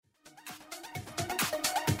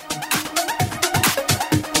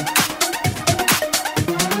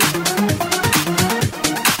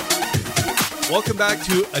Welcome back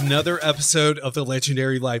to another episode of the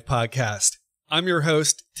Legendary Life Podcast. I'm your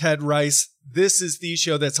host, Ted Rice. This is the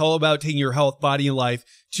show that's all about taking your health, body, and life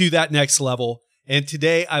to that next level. And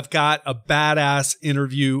today I've got a badass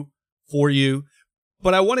interview for you.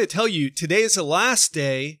 But I want to tell you, today is the last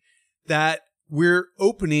day that we're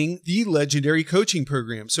opening the Legendary Coaching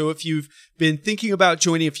Program. So if you've been thinking about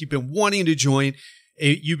joining, if you've been wanting to join,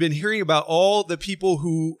 you've been hearing about all the people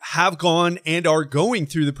who have gone and are going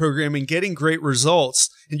through the program and getting great results,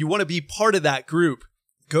 and you want to be part of that group,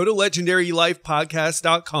 go to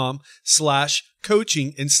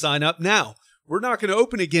legendarylifepodcast.com/coaching and sign up now. We're not going to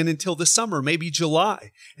open again until the summer, maybe July.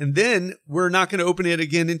 And then we're not going to open it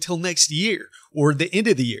again until next year or the end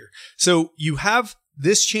of the year. So you have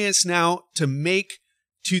this chance now to make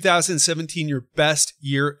 2017 your best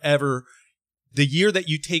year ever, the year that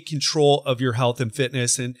you take control of your health and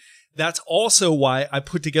fitness. And that's also why I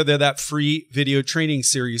put together that free video training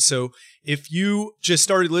series. So if you just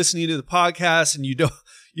started listening to the podcast and you don't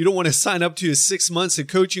want to sign up to 6 months of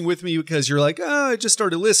coaching with me because you're like, I just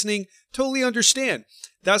started listening, totally understand.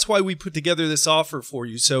 That's why we put together this offer for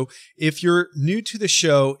you. So if you're new to the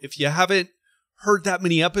show, if you haven't heard that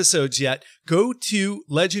many episodes yet, go to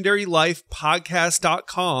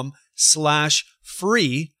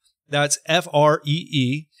legendarylifepodcast.com/free. That's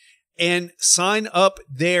FREE, and sign up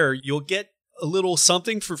there. You'll get a little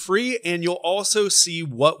something for free, and you'll also see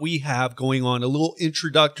what we have going on, a little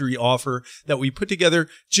introductory offer that we put together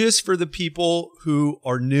just for the people who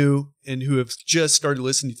are new and who have just started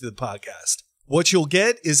listening to the podcast. What you'll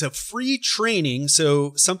get is a free training,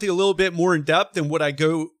 so something a little bit more in depth than what I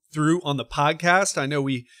go through on the podcast. I know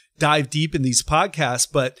we dive deep in these podcasts,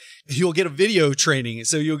 but you'll get a video training.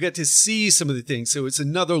 So you'll get to see some of the things. So it's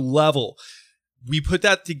another level. We put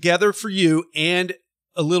that together for you and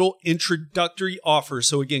a little introductory offer.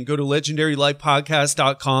 So again, go to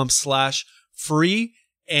legendarylifepodcast.com/free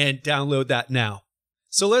and download that now.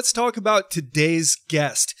 So let's talk about today's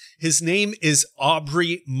guest. His name is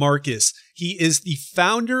Aubrey Marcus. He is the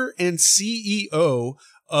founder and CEO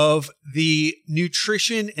of the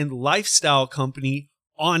nutrition and lifestyle company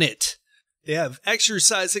Onnit. They have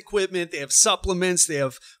exercise equipment, they have supplements, they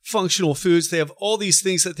have functional foods, they have all these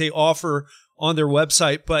things that they offer on their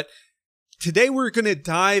website. But today we're going to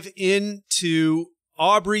dive into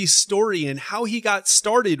Aubrey's story and how he got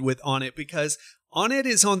started with Onnit, because Onnit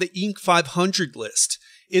is on the Inc. 500 list.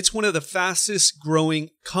 It's one of the fastest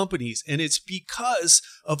growing companies, and it's because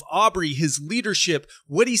of Aubrey, his leadership,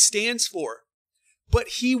 what he stands for. But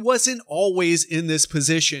he wasn't always in this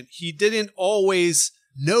position. He didn't always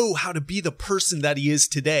know how to be the person that he is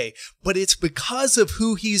today. But it's because of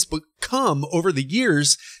who he's become over the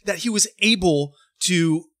years that he was able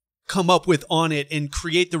to come up with Onnit and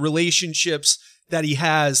create the relationships that he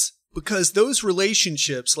has. Because those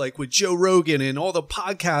relationships, like with Joe Rogan and all the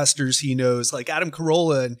podcasters he knows, like Adam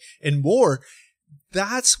Carolla and more,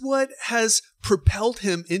 that's what has propelled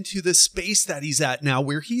him into the space that he's at now,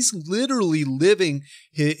 where he's literally living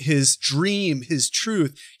his dream, his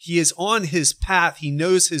truth. He is on his path. He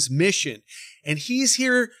knows his mission, and he's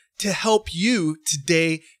here to help you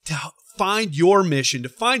today to find your mission, to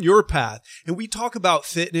find your path. And we talk about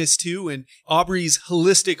fitness too, and Aubrey's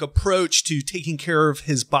holistic approach to taking care of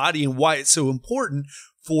his body and why it's so important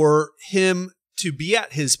for him to be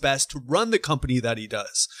at his best, to run the company that he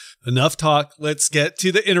does. Enough talk. Let's get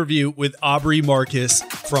to the interview with Aubrey Marcus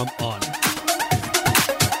from Onnit.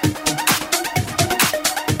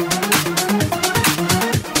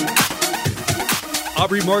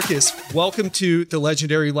 Aubrey Marcus, welcome to the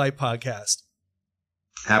Legendary Life Podcast.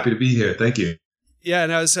 Happy to be here. Thank you. Yeah,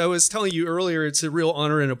 and as I was telling you earlier, it's a real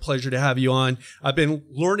honor and a pleasure to have you on. I've been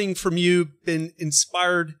learning from you, been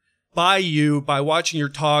inspired by you, by watching your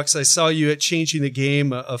talks. I saw you at Changing the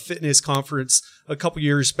Game, a fitness conference a couple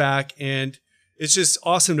years back, and it's just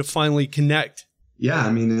awesome to finally connect. Yeah,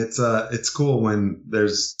 I mean, it's cool when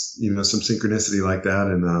there's, some synchronicity like that.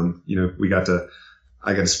 And,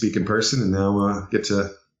 I got to speak in person, and now get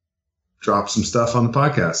to drop some stuff on the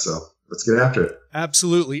podcast. So let's get after it.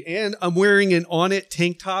 Absolutely. And I'm wearing an Onnit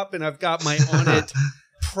tank top, and I've got my Onnit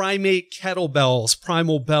primate kettlebells,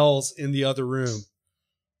 primal bells in the other room.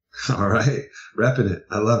 All right. Repping it.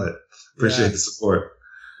 I love it. Appreciate the support.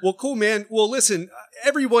 Well, cool, man. Well, listen,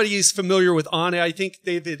 everybody is familiar with Onnit. I think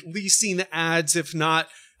they've at least seen the ads, if not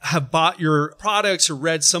have bought your products or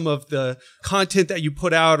read some of the content that you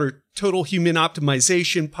put out, or Total Human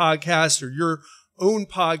Optimization podcast, or your own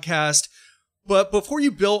podcast. But before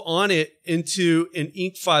you built Onnit into an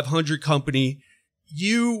Inc. 500 company,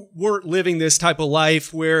 you weren't living this type of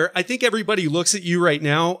life where I think everybody looks at you right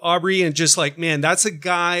now, Aubrey, and just like, man, that's a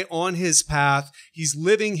guy on his path. He's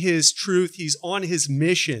living his truth. He's on his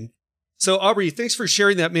mission. So Aubrey, thanks for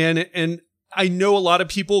sharing that, man. And I know a lot of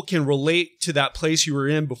people can relate to that place you were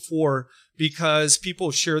in before because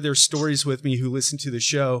people share their stories with me who listen to the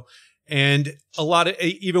show. And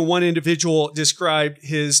even one individual described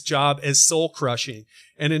his job as soul crushing.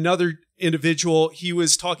 And another individual, he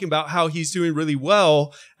was talking about how he's doing really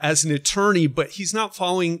well as an attorney, but he's not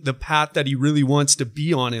following the path that he really wants to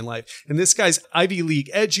be on in life. And this guy's Ivy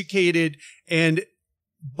League educated, and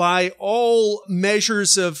by all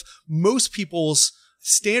measures of most people's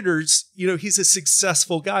standards, he's a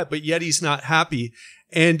successful guy, but yet he's not happy.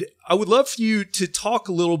 And I would love for you to talk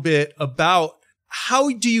a little bit about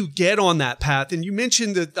how do you get on that path? And you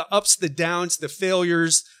mentioned the ups, the downs, the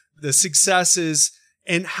failures, the successes,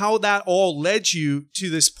 and how that all led you to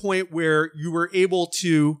this point where you were able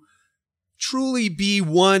to truly be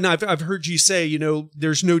one. I've heard you say,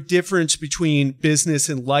 there's no difference between business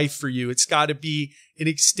and life for you. It's got to be an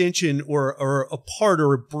extension or a part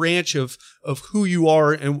or a branch of who you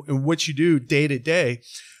are and what you do day to day.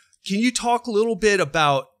 Can you talk a little bit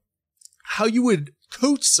about how you would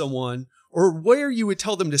coach someone or where you would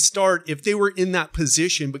tell them to start if they were in that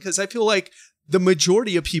position? Because I feel like the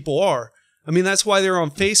majority of people are. I mean, that's why they're on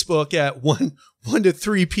Facebook at 1 to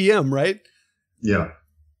 3 p.m., right? Yeah.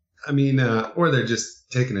 I mean, or they're just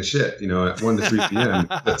taking a shit, at 1 to 3 p.m.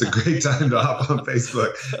 That's a great time to hop on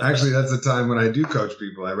Facebook. Actually, that's the time when I do coach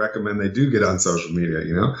people. I recommend they do get on social media,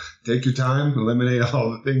 Take your time, eliminate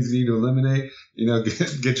all the things you need to eliminate,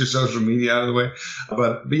 get your social media out of the way.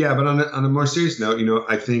 But on a more serious note,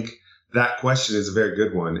 I think that question is a very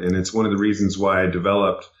good one. And it's one of the reasons why I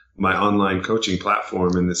developed my online coaching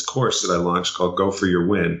platform and this course that I launched called Go for Your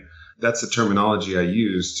Win. That's the terminology I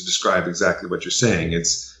use to describe exactly what you're saying.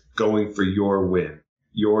 It's going for your win,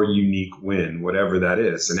 your unique win, whatever that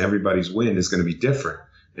is. And everybody's win is going to be different.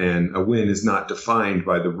 And a win is not defined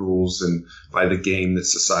by the rules and by the game that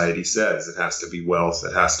society says. It has to be wealth.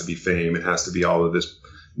 It has to be fame. It has to be all of this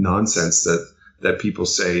nonsense that people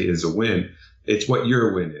say is a win. It's what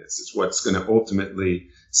your win is. It's what's going to ultimately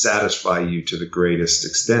satisfy you to the greatest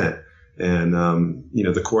extent. And,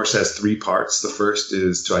 the course has 3 parts. The first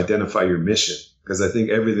is to identify your mission, because I think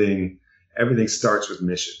everything starts with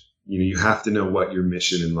mission. You have to know what your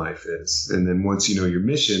mission in life is. And then once you know your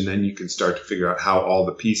mission, then you can start to figure out how all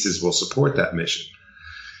the pieces will support that mission.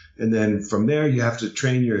 And then from there, you have to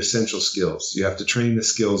train your essential skills. You have to train the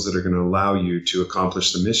skills that are going to allow you to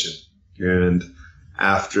accomplish the mission. And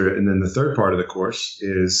then the third part of the course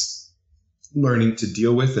is learning to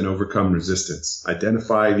deal with and overcome resistance.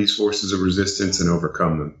 Identify these forces of resistance and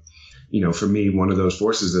overcome them. For me, one of those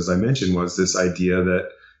forces, as I mentioned, was this idea that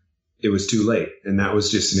it was too late. And that was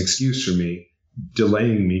just an excuse for me,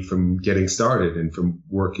 delaying me from getting started and from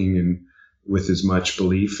working with as much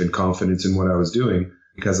belief and confidence in what I was doing,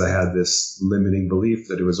 because I had this limiting belief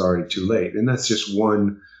that it was already too late. And that's just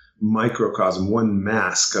one microcosm, one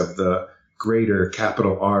mask of the greater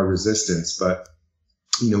capital R resistance. But,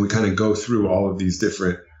 we kind of go through all of these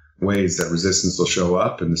different ways that resistance will show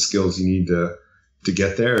up and the skills you need to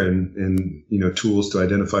get there and tools to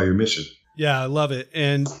identify your mission. Yeah, I love it.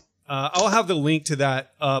 And I'll have the link to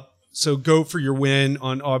that up. So Go for Your Win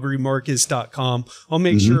on aubreymarcus.com. I'll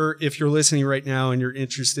make sure if you're listening right now and you're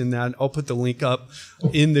interested in that, I'll put the link up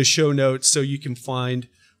in the show notes so you can find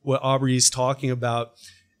what Aubrey is talking about.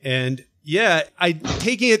 And yeah, I'm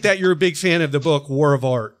taking it that you're a big fan of the book War of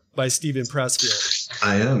Art by Stephen Pressfield.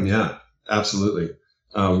 I am, yeah, absolutely.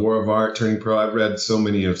 War of Art, Turning Pro. I've read so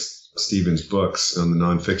many of Stephen's books on the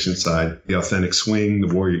nonfiction side. The Authentic Swing,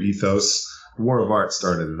 The Warrior Ethos. War of Art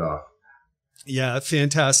started it off. Yeah,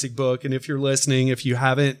 fantastic book. And if you're listening, if you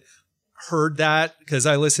haven't heard that, because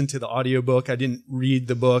I listened to the audiobook, I didn't read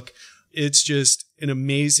the book. It's just an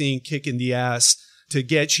amazing kick in the ass to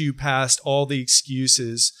get you past all the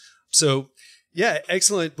excuses. So yeah,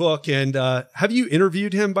 excellent book. And have you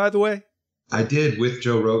interviewed him, by the way? I did, with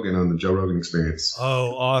Joe Rogan on the Joe Rogan Experience.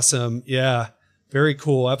 Oh, awesome. Yeah, very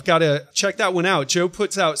cool. I've got to check that one out. Joe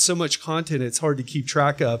puts out so much content, it's hard to keep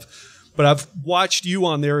track of. But I've watched you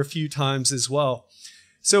on there a few times as well.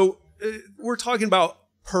 So we're talking about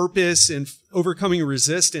purpose and overcoming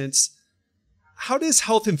resistance. How does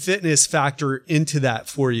health and fitness factor into that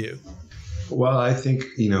for you? Well, I think,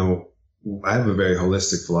 I have a very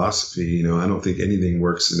holistic philosophy. I don't think anything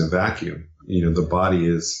works in a vacuum. The body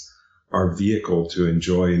is our vehicle to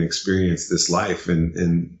enjoy and experience this life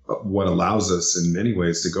and what allows us in many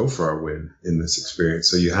ways to go for our win in this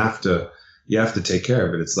experience. So you have to take care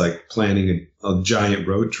of it. It's like planning a giant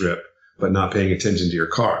road trip but not paying attention to your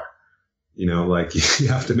car. You know, like you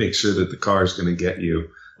have to make sure that the car is going to get you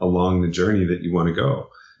along the journey that you want to go.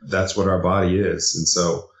 That's what our body is. And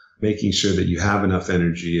so making sure that you have enough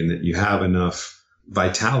energy and that you have enough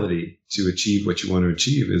vitality to achieve what you want to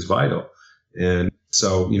achieve is vital. And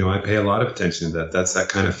so, you know, I pay a lot of attention to that. That's that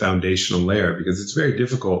kind of foundational layer, because it's very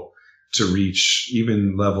difficult to reach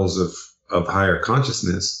even levels of higher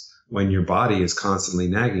consciousness when your body is constantly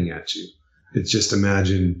nagging at you. It's just,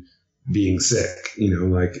 imagine being sick, you know,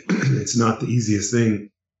 like it's not the easiest thing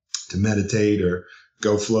to meditate or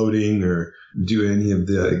go floating or do any of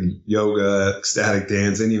the yoga, ecstatic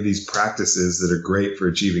dance, any of these practices that are great for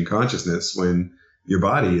achieving consciousness when your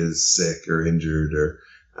body is sick or injured or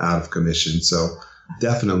out of commission. So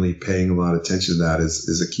definitely paying a lot of attention to that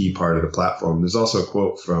is a key part of the platform. There's also a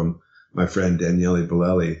quote from my friend Daniele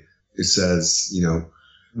Bolelli who says, you know,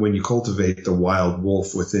 when you cultivate the wild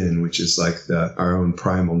wolf within, which is like our own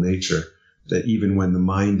primal nature, that even when the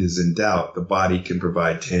mind is in doubt, the body can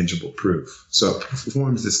provide tangible proof. So it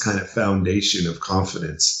forms this kind of foundation of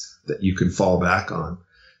confidence that you can fall back on.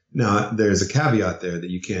 Now, there's a caveat there that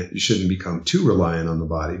you shouldn't become too reliant on the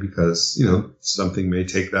body, because, you know, something may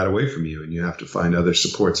take that away from you and you have to find other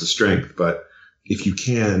supports of strength. But if you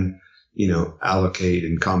can, you know, allocate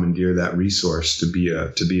and commandeer that resource to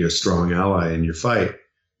be a strong ally in your fight,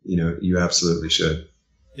 you know, you absolutely should.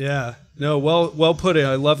 Yeah. No, well put it.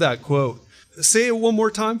 I love that quote. Say it one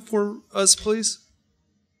more time for us, please.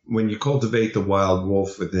 When you cultivate the wild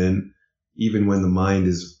wolf within, even when the mind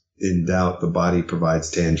is in doubt, the body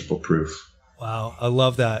provides tangible proof. Wow. I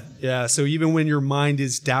love that. Yeah. So even when your mind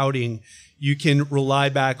is doubting, you can rely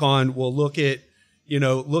back on, well, look at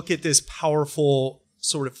this powerful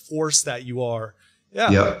sort of force that you are.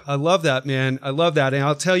 Yeah. Yep. I love that, man. I love that. And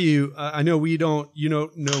I'll tell you, I know you don't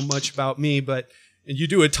know much about me, but, and you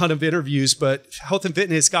do a ton of interviews, but health and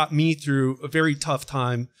fitness got me through a very tough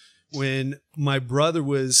time when my brother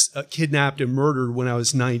was kidnapped and murdered when I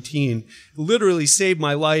was 19. It literally saved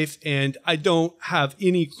my life, and I don't have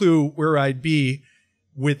any clue where I'd be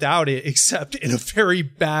without it, except in a very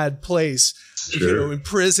bad place, sure, you know, in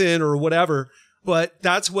prison or whatever. But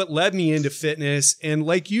that's what led me into fitness. And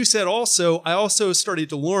like you said, I also started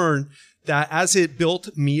to learn that as it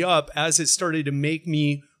built me up, as it started to make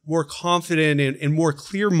me more confident and more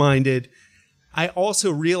clear-minded, I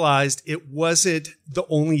also realized it wasn't the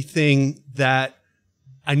only thing that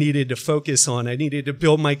I needed to focus on. I needed to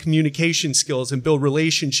build my communication skills and build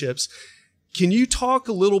relationships. Can you talk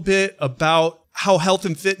a little bit about how health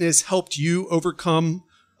and fitness helped you overcome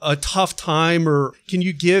a tough time, or can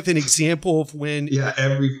you give an example of when? Yeah,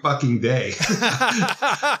 every fucking day.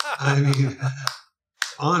 I mean,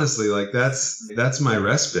 honestly, like that's my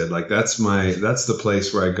respite. Like that's the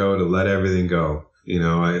place where I go to let everything go. You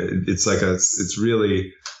know, it's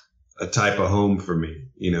really a type of home for me,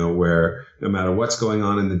 you know, where no matter what's going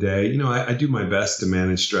on in the day, you know, I do my best to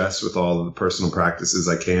manage stress with all of the personal practices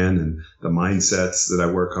I can and the mindsets that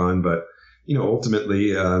I work on. But, you know,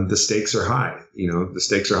 ultimately, the stakes are high. You know, the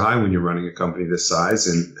stakes are high when you're running a company this size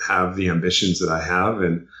and have the ambitions that I have.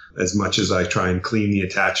 And as much as I try and clean the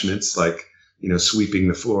attachments, like, you know, sweeping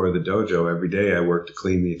the floor of the dojo every day, I work to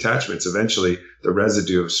clean the attachments. Eventually, the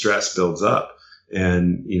residue of stress builds up.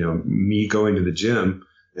 And, you know, me going to the gym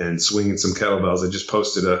and swinging some kettlebells. I just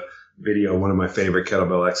posted a video, one of my favorite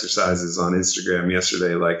kettlebell exercises on Instagram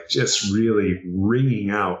yesterday, like just really wringing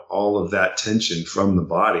out all of that tension from the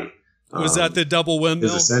body. Was that the double windmill?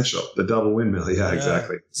 Is essential. The double windmill. Yeah,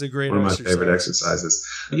 exactly. It's a great one of exercise. My favorite exercises.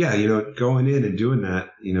 Yeah. You know, going in and doing that,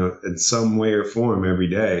 you know, in some way or form every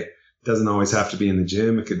day. Doesn't always have to be in the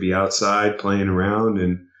gym. It could be outside playing around.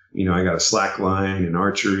 And, you know, I got a slack line and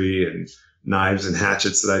archery and knives and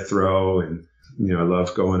hatchets that I throw. And, you know, I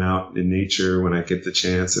love going out in nature when I get the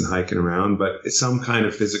chance and hiking around. But some kind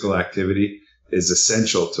of physical activity is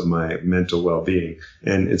essential to my mental well-being.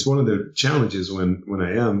 And it's one of the challenges when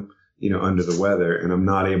I am, you know, under the weather and I'm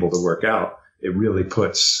not able to work out. It really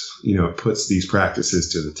puts these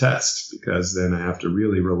practices to the test, because then I have to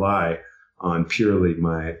really rely on purely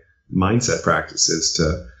my mindset practices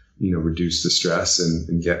to, you know, reduce the stress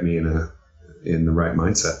and get me in the right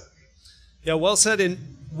mindset. Yeah, well said. And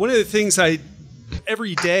one of the things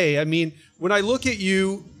every day, I mean, when I look at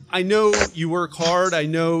you, I know you work hard. I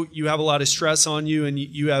know you have a lot of stress on you, and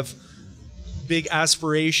you have big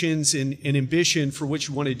aspirations and ambition for what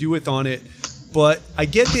you want to do with on it. But I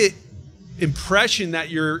get the impression that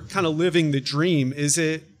you're kind of living the dream. Is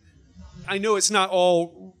it? I know it's not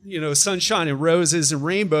all, you know, sunshine and roses and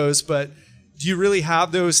rainbows, but do you really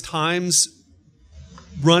have those times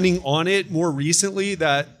running on it more recently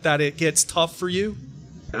that it gets tough for you?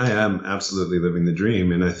 I am absolutely living the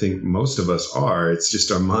dream. And I think most of us are. It's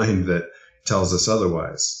just our mind that tells us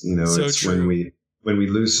otherwise. So It's true. when we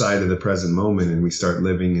lose sight of the present moment and we start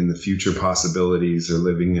living in the future possibilities or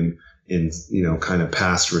living in kind of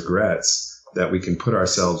past regrets, that we can put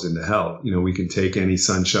ourselves into hell. We can take any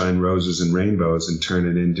sunshine, roses, and rainbows and turn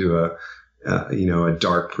it into a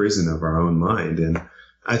dark prison of our own mind. And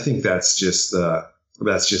I think that's just the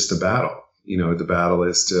battle. The battle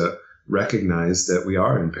is to recognize that we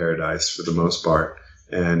are in paradise for the most part.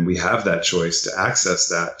 And we have that choice to access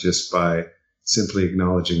that just by simply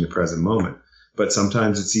acknowledging the present moment. But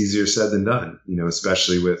sometimes it's easier said than done,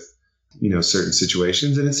 especially with, certain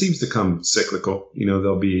situations. And it seems to come cyclical.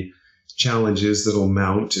 There'll be challenges that'll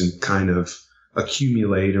mount and kind of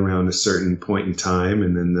accumulate around a certain point in time.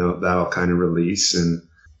 And then that'll kind of release. And,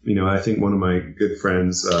 I think one of my good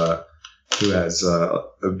friends who has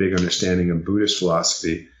a big understanding of Buddhist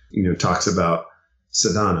philosophy, talks about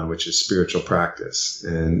sadhana, which is spiritual practice,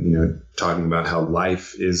 and, talking about how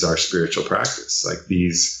life is our spiritual practice. Like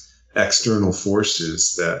these external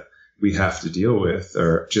forces that we have to deal with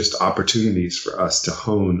are just opportunities for us to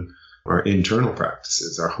hone our internal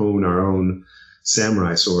practices, hone our own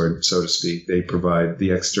samurai sword, so to speak.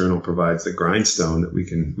 The external provides the grindstone that we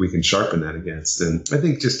can sharpen that against. And I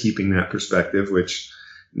think just keeping that perspective, which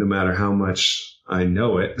no matter how much I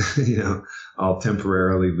know it, I'll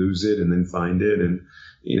temporarily lose it and then find it. And,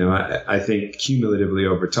 I think cumulatively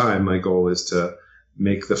over time, my goal is to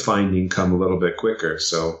make the finding come a little bit quicker.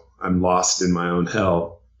 So I'm lost in my own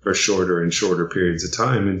hell for shorter and shorter periods of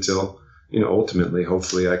time until, ultimately,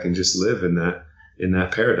 hopefully I can just live in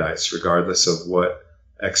that paradise, regardless of what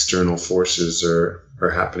external forces are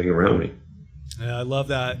happening around me. Yeah, I love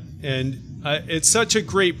that. And it's such a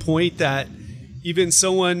great point that even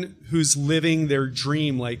someone who's living their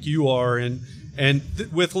dream like you are, and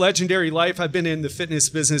with Legendary Life, I've been in the fitness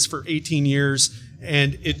business for 18 years,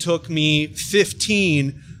 and it took me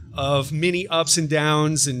 15 of many ups and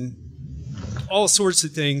downs and all sorts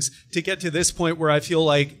of things to get to this point where I feel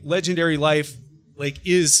like Legendary Life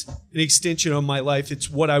is an extension of my life. It's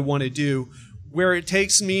what I want to do. Where it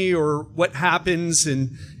takes me or what happens,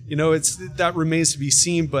 and that remains to be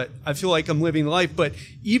seen, but I feel like I'm living life. But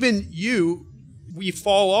even you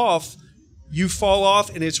fall off,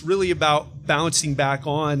 and it's really about bouncing back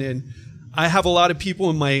on. And I have a lot of people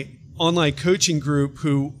in my online coaching group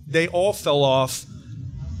who they all fell off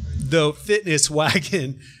the fitness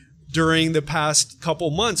wagon during the past couple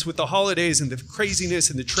months with the holidays and the craziness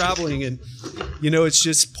and the traveling. And, it's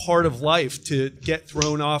just part of life to get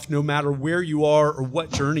thrown off no matter where you are or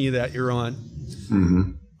what journey that you're on.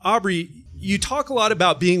 Mm-hmm. Aubrey, you talk a lot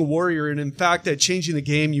about being a warrior. And in fact, at Changing the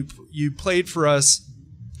Game, you played for us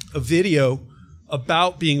a video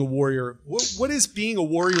about being a warrior. What does being a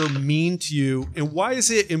warrior mean to you? And why is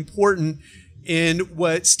it important in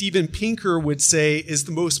what Steven Pinker would say is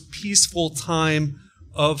the most peaceful time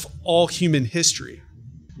of all human history?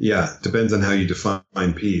 Yeah, depends on how you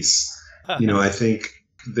define peace. I think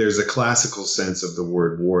there's a classical sense of the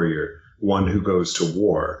word warrior, one who goes to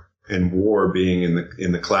war, and war being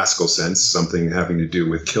in the classical sense, something having to do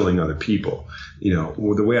with killing other people.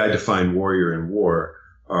 The way I define warrior and war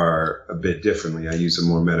are a bit differently. I use a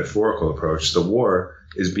more metaphorical approach. The war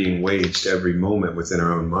is being waged every moment within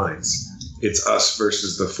our own minds. It's us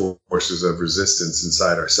versus the forces of resistance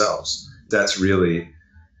inside ourselves. That's really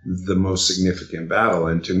the most significant battle.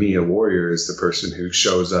 And to me, a warrior is the person who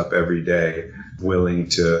shows up every day willing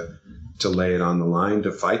to lay it on the line,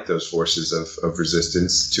 to fight those forces of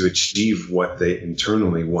resistance, to achieve what they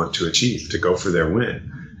internally want to achieve, to go for their win.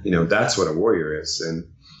 That's what a warrior is. And,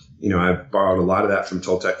 I borrowed a lot of that from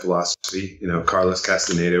Toltec philosophy. Carlos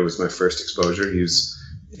Castaneda was my first exposure.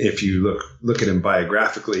 If you look at him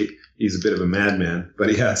biographically, he's a bit of a madman, but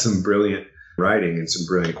he had some brilliant writing and some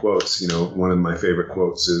brilliant quotes. One of my favorite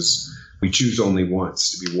quotes is, "We choose only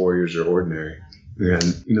once to be warriors or ordinary."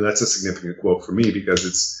 And, that's a significant quote for me because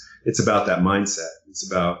it's about that mindset. It's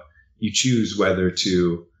about you choose whether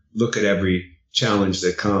to look at every challenge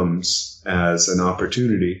that comes as an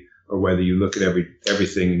opportunity or whether you look at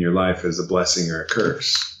everything in your life as a blessing or a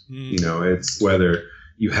curse. It's whether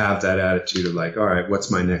you have that attitude of like, all right, what's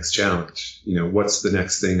my next challenge? What's the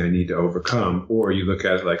next thing I need to overcome? Or you look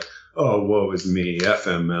at it like, oh, woe is me,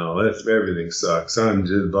 FML, everything sucks, I'm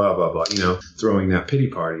just blah, blah, blah, throwing that pity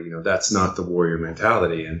party. That's not the warrior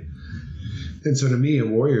mentality. And so to me, a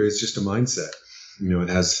warrior is just a mindset. It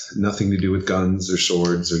has nothing to do with guns or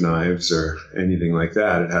swords or knives or anything like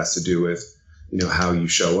that. It has to do with, how you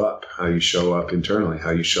show up internally,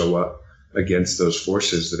 how you show up against those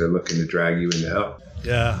forces that are looking to drag you into hell.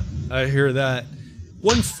 Yeah, I hear that.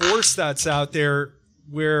 One force that's out there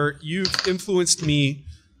where you've influenced me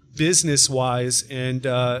business wise, and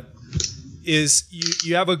is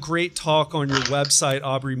you have a great talk on your website,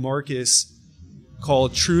 Aubrey Marcus,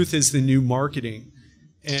 called Truth is the New Marketing.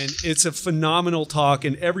 And it's a phenomenal talk,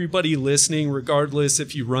 and everybody listening, regardless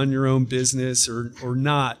if you run your own business or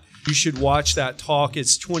not, you should watch that talk.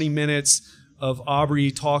 It's 20 minutes of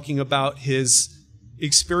Aubrey talking about his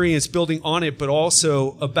experience building on it, but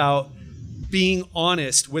also about being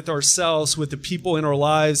honest with ourselves, with the people in our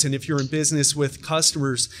lives, and if you're in business, with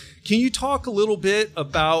customers. Can you talk a little bit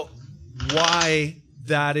about why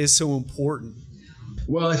that is so important?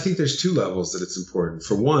 Well, I think there's two levels that it's important.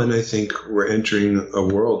 For one, I think we're entering a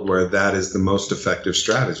world where that is the most effective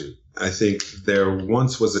strategy. I think there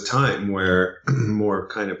once was a time where more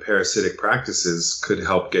kind of parasitic practices could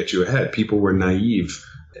help get you ahead. People were naive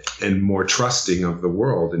and more trusting of the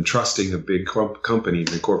world and trusting of big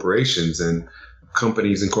companies and corporations. And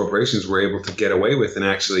companies and corporations were able to get away with and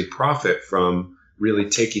actually profit from really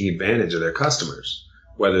taking advantage of their customers,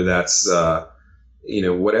 whether that's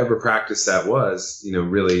whatever practice that was,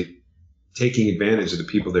 really taking advantage of the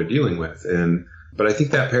people they're dealing with. But I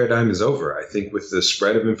think that paradigm is over. I think with the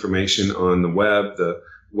spread of information on the web, the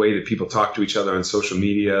way that people talk to each other on social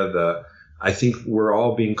media, I think we're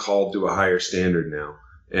all being called to a higher standard now.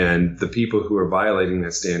 And the people who are violating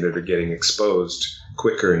that standard are getting exposed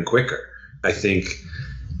quicker and quicker. I think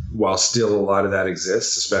while still a lot of that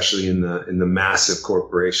exists, especially in the massive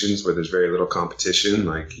corporations where there's very little competition,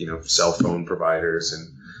 like, cell phone providers and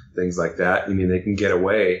things like that, they can get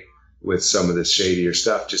away with some of this shadier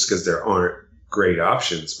stuff just because there aren't great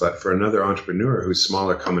options. But for another entrepreneur who's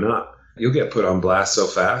smaller coming up, you'll get put on blast so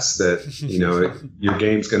fast that, your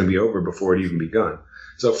game's going to be over before it even begun.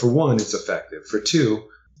 So for one, it's effective. For two,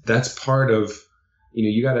 that's part of,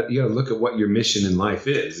 you gotta look at what your mission in life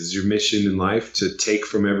is. Is your mission in life to take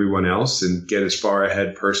from everyone else and get as far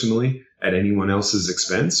ahead personally at anyone else's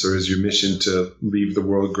expense? Or is your mission to leave the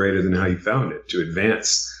world greater than how you found it, to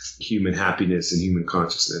advance human happiness and human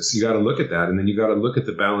consciousness? You got to look at that. And then you got to look at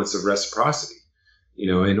the balance of reciprocity.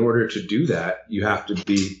 In order to do that, you have to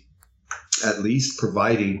be at least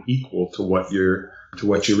providing equal to what you're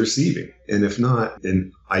receiving. And if not,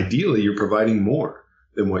 then ideally you're providing more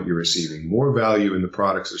than what you're receiving, more value in the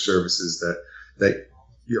products or services that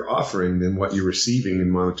you're offering than what you're receiving in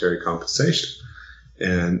monetary compensation.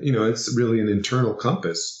 And, it's really an internal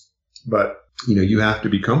compass, but, you have to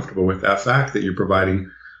be comfortable with that fact that you're providing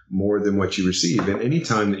more than what you receive. And any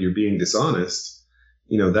time that you're being dishonest,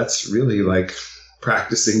 that's really like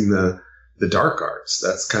practicing the dark arts.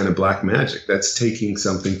 That's kind of black magic. That's taking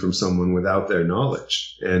something from someone without their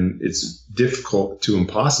knowledge. And it's difficult to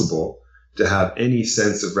impossible to have any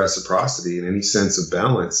sense of reciprocity and any sense of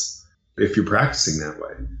balance if you're practicing that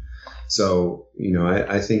way. So,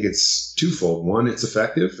 I think it's twofold. One, it's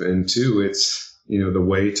effective. And two, it's, the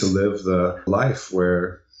way to live the life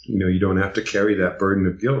where, you don't have to carry that burden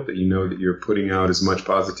of guilt, that that you're putting out as much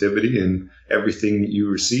positivity, and everything that you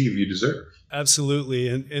receive, you deserve. Absolutely.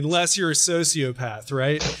 And unless you're a sociopath,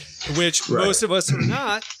 right? Which Right. Most of us are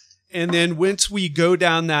not. And then once we go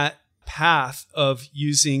down that path of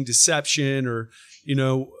using deception or,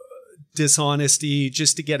 dishonesty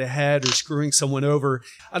just to get ahead or screwing someone over.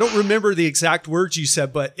 I don't remember the exact words you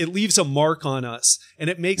said, but it leaves a mark on us and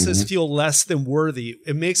it makes us feel less than worthy.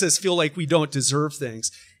 It makes us feel like we don't deserve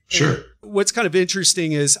things. Sure. And what's kind of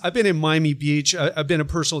interesting is I've been in Miami Beach. I've been a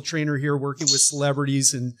personal trainer here working with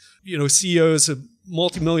celebrities and, CEOs of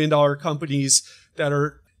multi-million-dollar companies that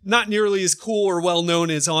are not nearly as cool or well-known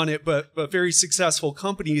as On It, but very successful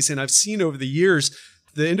companies. And I've seen over the years,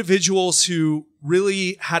 the individuals who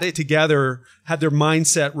really had it together, had their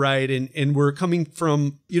mindset right, and were coming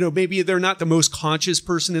from, maybe they're not the most conscious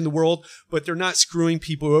person in the world, but they're not screwing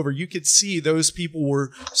people over. You could see those people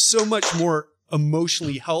were so much more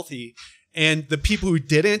emotionally healthy. And the people who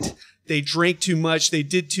didn't, they drank too much, they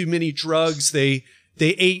did too many drugs, they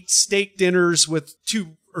ate steak dinners with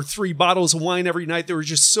 2 or 3 bottles of wine every night. They were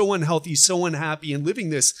just so unhealthy, so unhappy, and living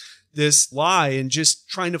this lie and just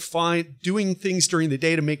trying to doing things during the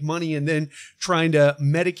day to make money and then trying to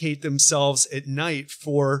medicate themselves at night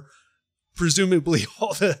for presumably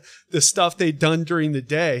all the stuff they'd done during the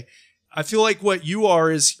day. I feel like what you are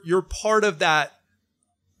is you're part of that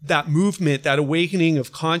movement, that awakening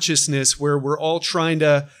of consciousness where we're all trying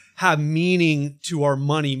to have meaning to our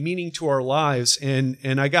money, meaning to our lives. And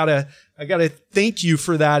I gotta thank you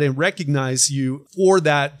for that and recognize you for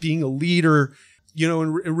that, being a leader,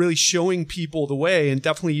 and really showing people the way. And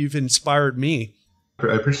definitely you've inspired me.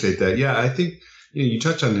 I appreciate that. Yeah, I think you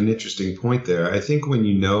touch on an interesting point there. I think when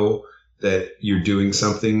you know that you're doing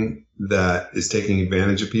something that is taking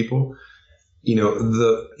advantage of people,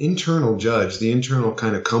 the internal judge, the internal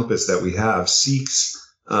kind of compass that we have seeks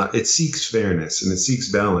fairness and it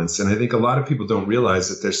seeks balance. And I think a lot of people don't realize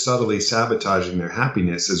that they're subtly sabotaging their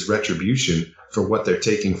happiness as retribution for what they're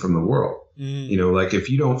taking from the world. Like if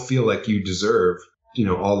you don't feel like you deserve,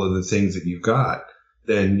 all of the things that you've got,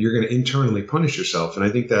 then you're going to internally punish yourself. And I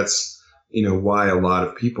think that's, why a lot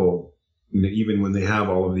of people, even when they have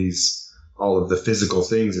all of the physical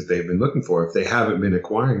things that they've been looking for, if they haven't been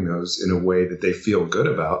acquiring those in a way that they feel good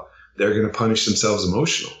about, they're going to punish themselves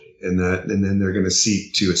emotionally. And then they're going to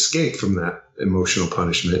seek to escape from that emotional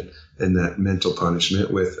punishment and that mental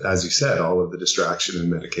punishment with, as you said, all of the distraction and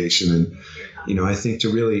medication. And, I think to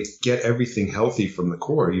really get everything healthy from the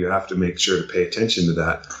core, you have to make sure to pay attention to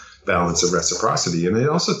that balance of reciprocity. And I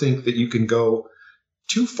also think that you can go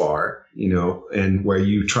too far, and where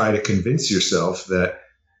you try to convince yourself that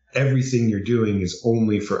everything you're doing is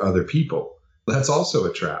only for other people. That's also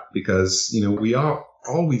a trap because, we are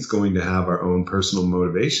always going to have our own personal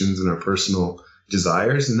motivations and our personal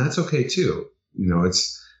desires. And that's okay too.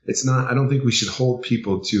 It's not, I don't think we should hold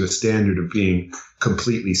people to a standard of being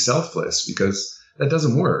completely selfless because that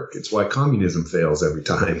doesn't work. It's why communism fails every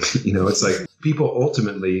time. It's like people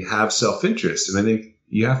ultimately have self-interest. And I think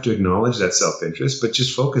you have to acknowledge that self-interest, but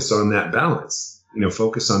just focus on that balance,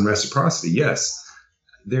 focus on reciprocity. Yes,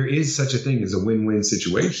 there is such a thing as a win-win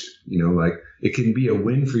situation. Like it can be a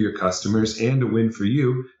win for your customers and a win for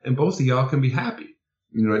you, and both of y'all can be happy.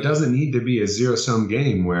 It doesn't need to be a zero-sum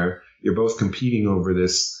game where you're both competing over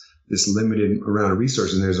this limited amount of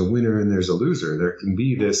resources and there's a winner and there's a loser. There can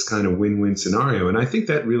be this kind of win-win scenario. And I think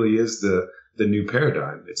that really is the new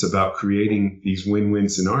paradigm. It's about creating these win-win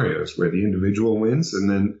scenarios where the individual wins and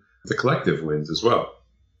then the collective wins as well.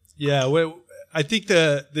 Yeah. Well, I think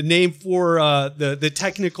the name for the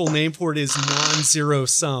technical name for it is non-zero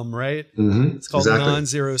sum, right? Mm-hmm. It's called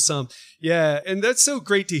non-zero sum. Yeah. And that's so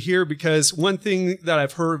great to hear because one thing that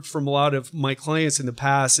I've heard from a lot of my clients in the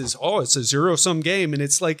past is, it's a zero sum game. And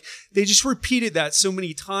it's like they just repeated that so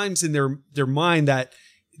many times in their mind that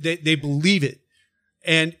they believe it.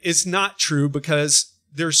 And it's not true because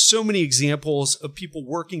there's so many examples of people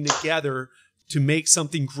working together to make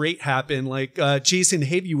something great happen. Like Jason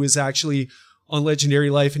Havey was actually on Legendary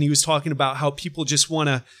Life, and he was talking about how people just want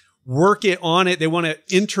to work it on it. They want to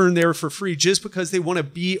intern there for free just because they want to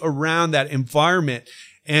be around that environment.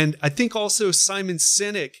 And I think also Simon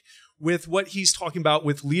Sinek with what he's talking about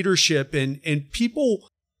with leadership and people,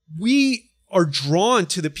 we are drawn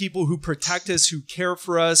to the people who protect us, who care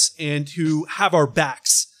for us, and who have our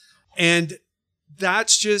backs. And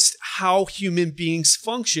that's just how human beings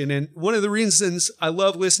function. And one of the reasons I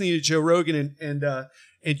love listening to Joe Rogan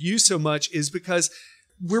and you so much is because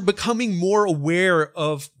we're becoming more aware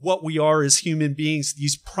of what we are as human beings,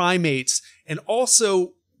 these primates, and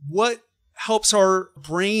also what helps our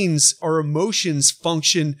brains, our emotions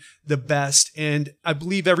function the best. And I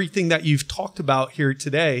believe everything that you've talked about here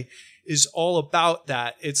today is all about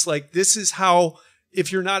that. It's like, this is how,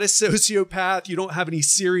 if you're not a sociopath, you don't have any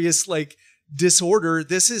serious disorder,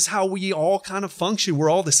 this is how we all kind of function. We're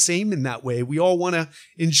all the same in that way. We all want to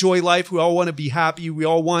enjoy life. We all want to be happy. We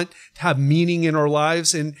all want to have meaning in our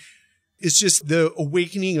lives. And it's just the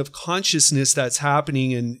awakening of consciousness that's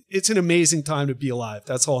happening. And it's an amazing time to be alive.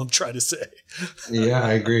 That's all I'm trying to say. Yeah,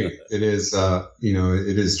 I agree. It is,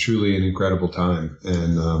 it is truly an incredible time.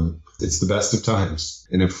 And it's the best of times.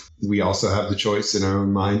 And if we also have the choice in our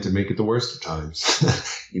own mind to make it the worst of times,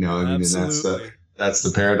 and that's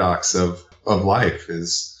the paradox of life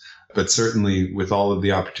but certainly with all of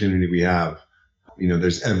the opportunity we have,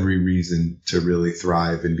 there's every reason to really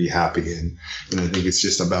thrive and be happy. And I think it's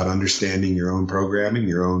just about understanding your own programming,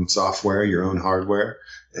 your own software, your own hardware,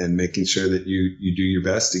 and making sure that you do your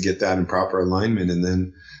best to get that in proper alignment. And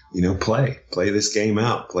then, play this game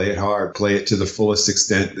out, play it hard, play it to the fullest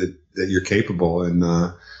extent that you're capable. And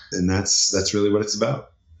that's really what it's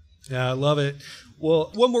about. Yeah, I love it.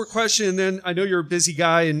 Well, one more question, and then I know you're a busy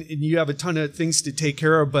guy and you have a ton of things to take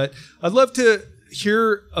care of, but I'd love to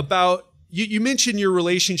hear about, you mentioned your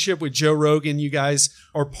relationship with Joe Rogan. You guys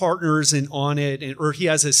are partners and on it, or he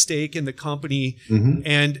has a stake in the company. Mm-hmm.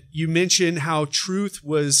 And you mentioned how truth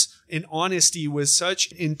and honesty was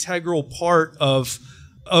such an integral part of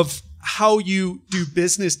how you do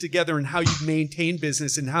business together and how you maintain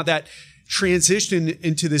business and how that transition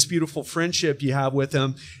into this beautiful friendship you have with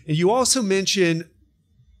him. And you also mentioned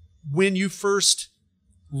when you first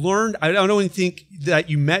learned, I don't even think that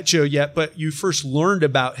you met Joe yet, but you first learned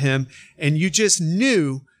about him and you just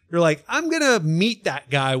knew, you're like, I'm going to meet that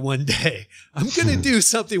guy one day. I'm going to do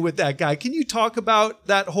something with that guy. Can you talk about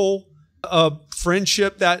that whole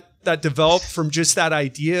friendship that developed from just that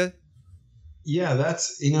idea? Yeah,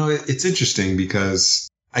 that's, it's interesting because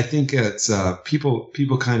I think it's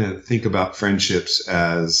people kind of think about friendships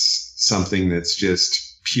as something that's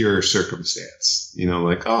just pure circumstance.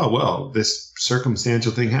 Like, oh, well, this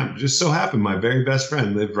circumstantial thing happened. Just so happened my very best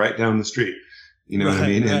friend lived right down the street. You know what I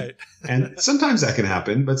mean? Right. And sometimes that can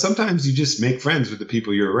happen, but sometimes you just make friends with the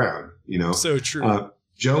people you're around, So true.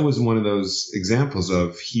 Joe was one of those examples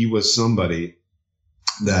of he was somebody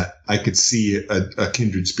that I could see a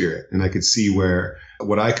kindred spirit, and I could see where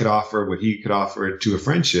what I could offer, what he could offer to a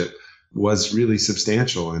friendship was really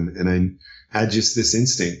substantial. And I had just this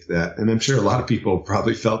instinct that, and I'm sure a lot of people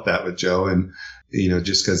probably felt that with Joe, and,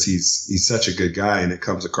 just because he's such a good guy and it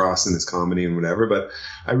comes across in his comedy and whatever, but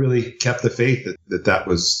I really kept the faith that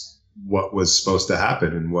was what was supposed to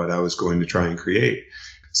happen and what I was going to try and create.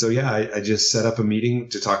 So yeah, I just set up a meeting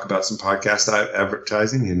to talk about some podcast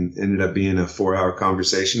advertising, and ended up being a 4-hour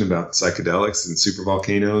conversation about psychedelics and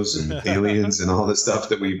supervolcanoes and aliens and all the stuff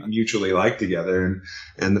that we mutually like together.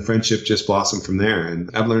 And the friendship just blossomed from there. And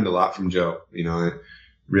I've learned a lot from Joe.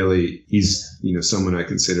 He's, someone I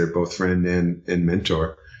consider both friend and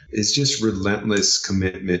mentor. It's just relentless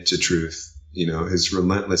commitment to truth, his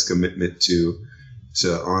relentless commitment to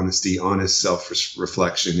honesty, honest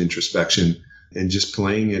self-reflection, introspection, and just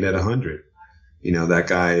playing it at 100. That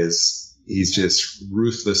guy he's just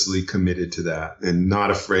ruthlessly committed to that, and not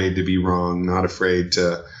afraid to be wrong, not afraid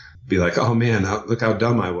to be like, oh man, look how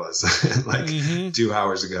dumb I was like 2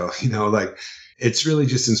 hours ago. It's really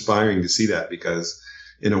just inspiring to see that, because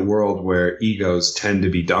in a world where egos tend to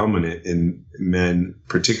be dominant in men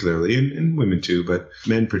particularly, and women too, but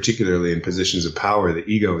men particularly in positions of power, the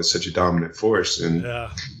ego is such a dominant force. And,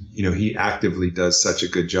 he actively does such a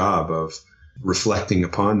good job of reflecting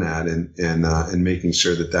upon that and making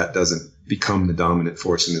sure that doesn't become the dominant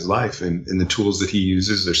force in his life. And the tools that he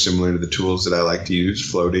uses are similar to the tools that I like to use: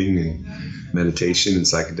 floating and meditation and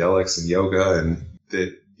psychedelics and yoga. And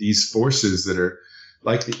that these forces that are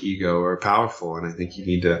like the ego are powerful. And I think you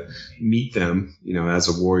need to meet them, as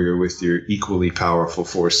a warrior with your equally powerful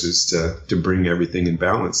forces to bring everything in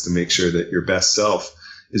balance, to make sure that your best self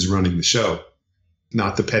is running the show,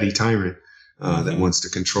 not the petty tyrant that wants to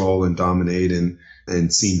control and dominate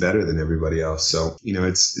and seem better than everybody else. So,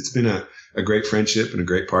 it's been a great friendship and a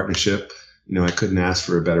great partnership. I couldn't ask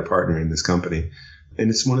for a better partner in this company. And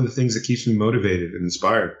it's one of the things that keeps me motivated and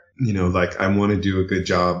inspired. Like, I want to do a good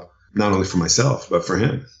job, not only for myself, but for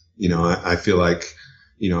him. I feel like,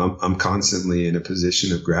 I'm constantly in a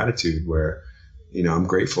position of gratitude where, I'm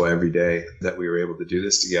grateful every day that we were able to do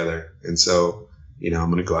this together. And so,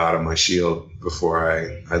 I'm going to go out on my shield before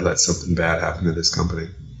I let something bad happen to this company.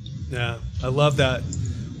 Yeah, I love that.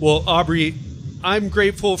 Well, Aubrey, I'm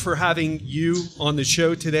grateful for having you on the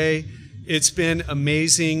show today. It's been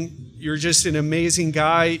amazing. You're just an amazing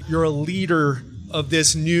guy. You're a leader of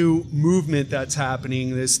this new movement that's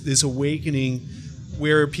happening, this awakening,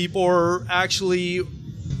 where people are actually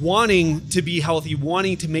wanting to be healthy,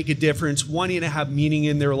 wanting to make a difference, wanting to have meaning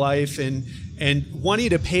in their life, and wanting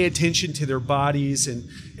to pay attention to their bodies. And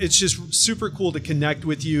it's just super cool to connect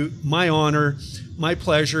with you. My honor, my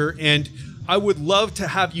pleasure. And I would love to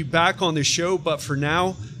have you back on the show, but for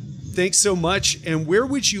now, thanks so much. And where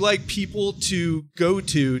would you like people to go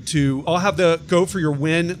to? I'll have the Go For Your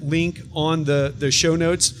Win link on the show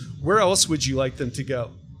notes. Where else would you like them to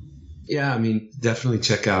go? Yeah, definitely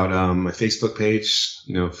check out my Facebook page,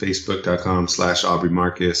 facebook.com/Aubrey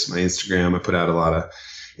Marcus, my Instagram. I put out a lot of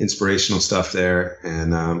inspirational stuff there,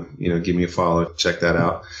 and, give me a follow, check that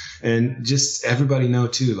out. And just everybody know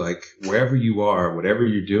too, like, wherever you are, whatever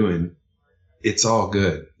you're doing, it's all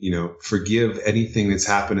good. Forgive anything that's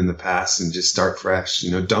happened in the past and just start fresh.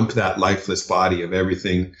 Dump that lifeless body of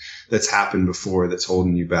everything that's happened before that's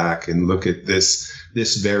holding you back, and look at this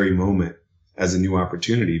very moment as a new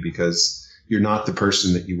opportunity, because you're not the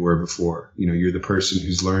person that you were before. You're the person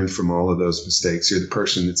who's learned from all of those mistakes. You're the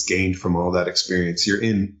person that's gained from all that experience. You're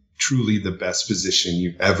in truly the best position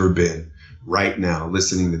you've ever been right now,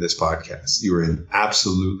 listening to this podcast. You are in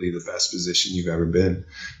absolutely the best position you've ever been.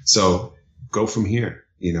 So go from here.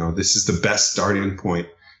 This is the best starting point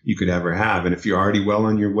you could ever have. And if you're already well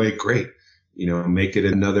on your way, great. Make it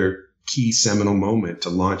another key seminal moment to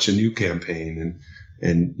launch a new campaign,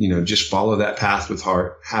 and just follow that path with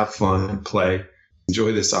heart, have fun, play,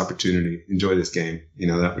 enjoy this opportunity, enjoy this game.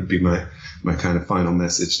 That would be my kind of final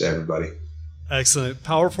message to everybody. Excellent.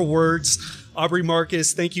 Powerful words. Aubrey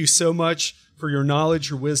Marcus, thank you so much for your knowledge,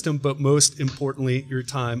 your wisdom, but most importantly, your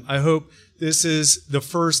time. I hope this is the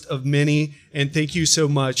first of many, and thank you so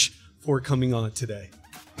much for coming on today.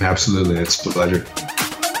 Absolutely. It's a pleasure.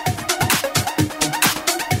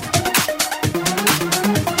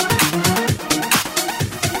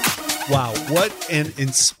 what an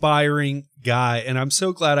inspiring guy. And I'm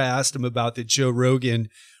so glad I asked him about the Joe Rogan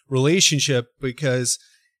relationship, because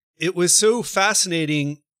it was so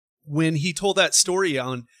fascinating when he told that story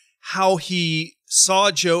on how he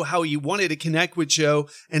saw Joe, how he wanted to connect with Joe,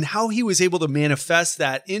 and how he was able to manifest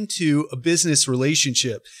that into a business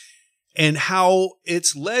relationship, and how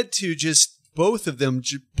it's led to just both of them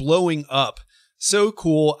blowing up. So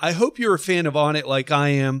cool. I hope you're a fan of On It like I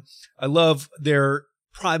am. I love their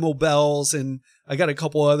Primal Bells, and I got a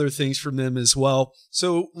couple other things from them as well.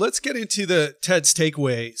 So let's get into the TED's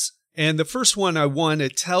takeaways. And the first one I want to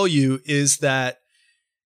tell you is that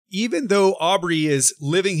even though Aubrey is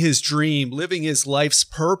living his dream, living his life's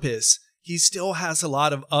purpose, he still has a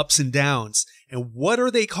lot of ups and downs. And what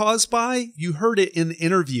are they caused by? You heard it in the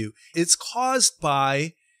interview. It's caused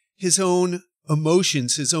by his own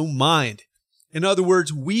emotions, his own mind. In other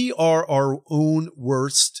words, we are our own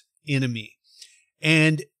worst enemy.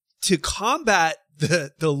 And to combat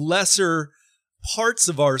the lesser parts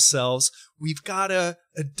of ourselves, we've got to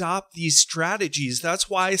adopt these strategies. That's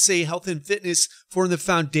why I say health and fitness form the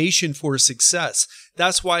foundation for success.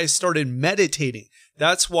 That's why I started meditating.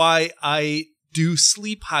 That's why I do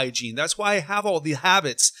sleep hygiene. That's why I have all the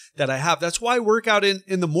habits that I have. That's why I work out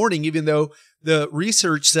in the morning, even though the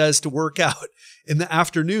research says to work out in the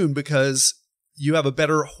afternoon because you have a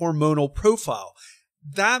better hormonal profile.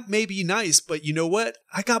 That may be nice, but you know what?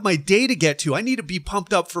 I got my day to get to. I need to be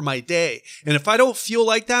pumped up for my day. And if I don't feel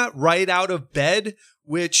like that right out of bed,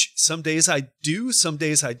 which some days I do, some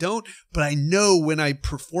days I don't, but I know when I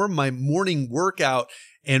perform my morning workout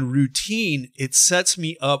and routine, it sets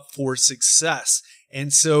me up for success.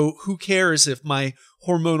 And so who cares if my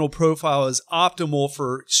hormonal profile is optimal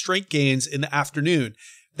for strength gains in the afternoon?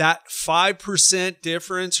 That 5%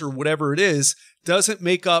 difference or whatever it is doesn't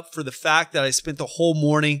make up for the fact that I spent the whole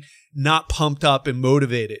morning not pumped up and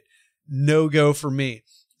motivated. No go for me.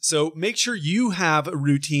 So make sure you have a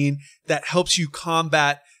routine that helps you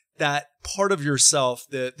combat that part of yourself,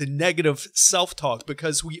 the negative self-talk,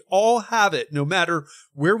 because we all have it, no matter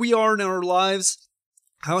where we are in our lives,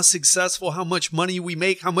 how successful, how much money we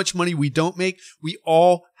make, how much money we don't make. We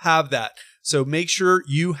all have that. So make sure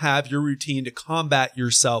you have your routine to combat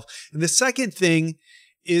yourself. And the second thing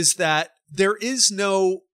is that there is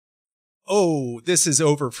no, oh, this is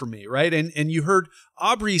over for me, right? And you heard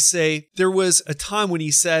Aubrey say there was a time when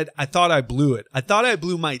he said, I thought I blew it. I thought I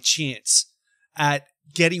blew my chance at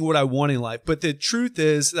getting what I want in life. But the truth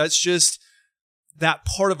is that's just that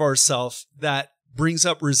part of ourself that brings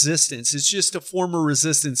up resistance. It's just a form of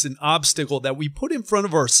resistance, an obstacle that we put in front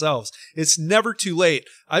of ourselves. It's never too late.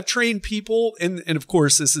 I've trained people, and of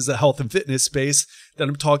course, this is a health and fitness space that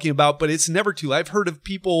I'm talking about, but it's never too late. I've heard of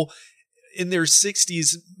people in their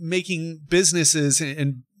 60s making businesses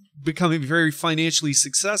and becoming very financially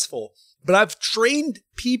successful. But I've trained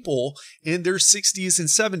people in their 60s and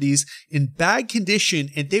 70s in bad condition,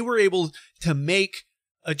 and they were able to make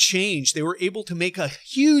a change. They were able to make a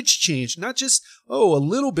huge change, not just, a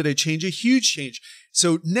little bit of change, a huge change.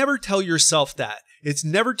 So never tell yourself that. It's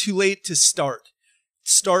never too late to start.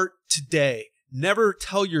 Start today. Never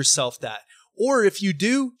tell yourself that. Or if you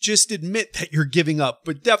do, just admit that you're giving up,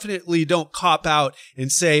 but definitely don't cop out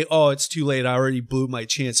and say, oh, it's too late. I already blew my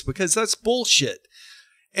chance, because that's bullshit.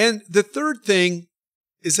 And the third thing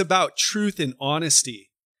is about truth and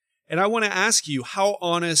honesty. And I want to ask you, how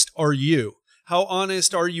honest are you? How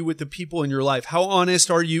honest are you with the people in your life? How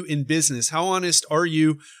honest are you in business? How honest are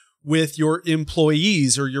you with your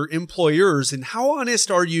employees or your employers? And how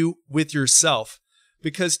honest are you with yourself?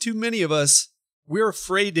 Because too many of us, we're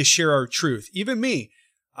afraid to share our truth. Even me.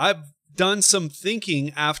 I've done some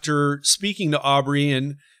thinking after speaking to Aubrey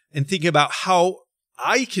and thinking about how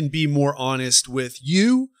I can be more honest with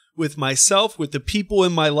you, with myself, with the people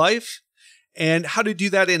in my life, and how to do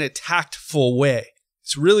that in a tactful way.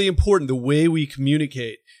 It's really important the way we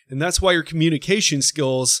communicate. And that's why your communication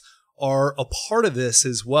skills are a part of this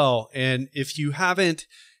as well. And if you haven't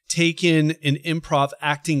taken an improv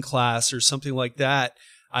acting class or something like that,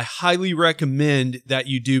 I highly recommend that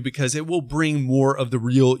you do, because it will bring more of the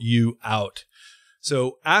real you out.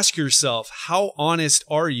 So ask yourself, how honest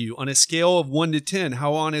are you on a scale of 1 to 10?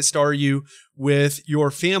 How honest are you with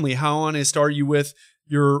your family? How honest are you with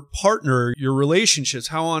your partner, your relationships?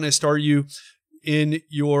 How honest are you in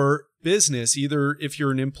your business? Either if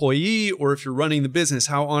you're an employee or if you're running the business,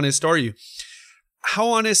 how honest are you? How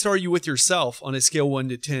honest are you with yourself on a scale 1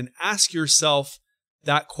 to 10? Ask yourself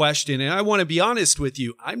that question. And I want to be honest with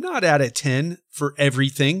you. I'm not at a 10 for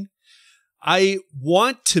everything. I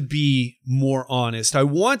want to be more honest. I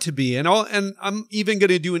want to be, and I'm even going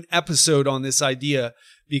to do an episode on this idea,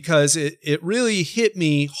 because it really hit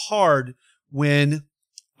me hard when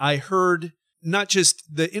I heard not just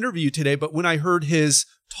the interview today, but when I heard his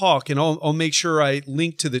talk, and I'll make sure I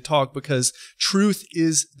link to the talk because truth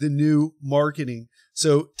is the new marketing.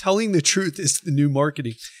 So telling the truth is the new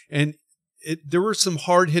marketing. And there were some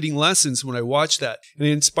hard-hitting lessons when I watched that, and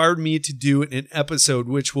it inspired me to do an episode,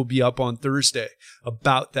 which will be up on Thursday,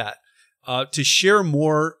 about that, to share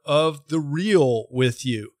more of the real with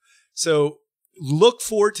you. So look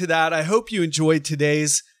forward to that. I hope you enjoyed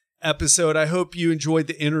today's episode. I hope you enjoyed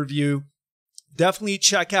the interview. Definitely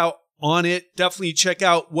check out On It. Definitely check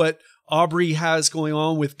out what Aubrey has going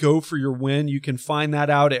on with Go For Your Win. You can find that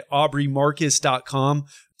out at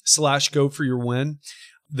aubreymarcus.com/go-for-your-win.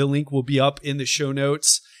 The link will be up in the show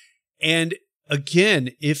notes. And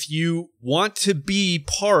again, if you want to be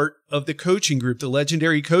part of the coaching group, the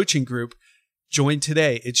legendary coaching group, join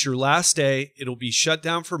today. It's your last day. It'll be shut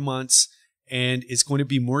down for months, and it's going to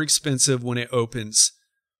be more expensive when it opens.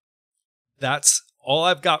 That's all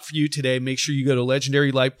I've got for you today. Make sure you go to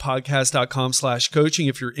legendarylifepodcast.com/coaching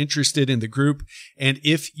if you're interested in the group. And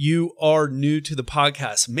if you are new to the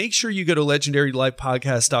podcast, make sure you go to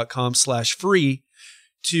legendarylifepodcast.com/free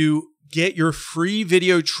to get your free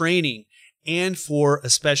video training and for a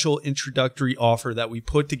special introductory offer that we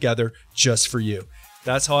put together just for you.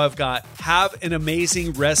 That's all I've got. Have an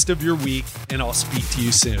amazing rest of your week, and I'll speak to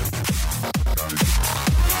you soon.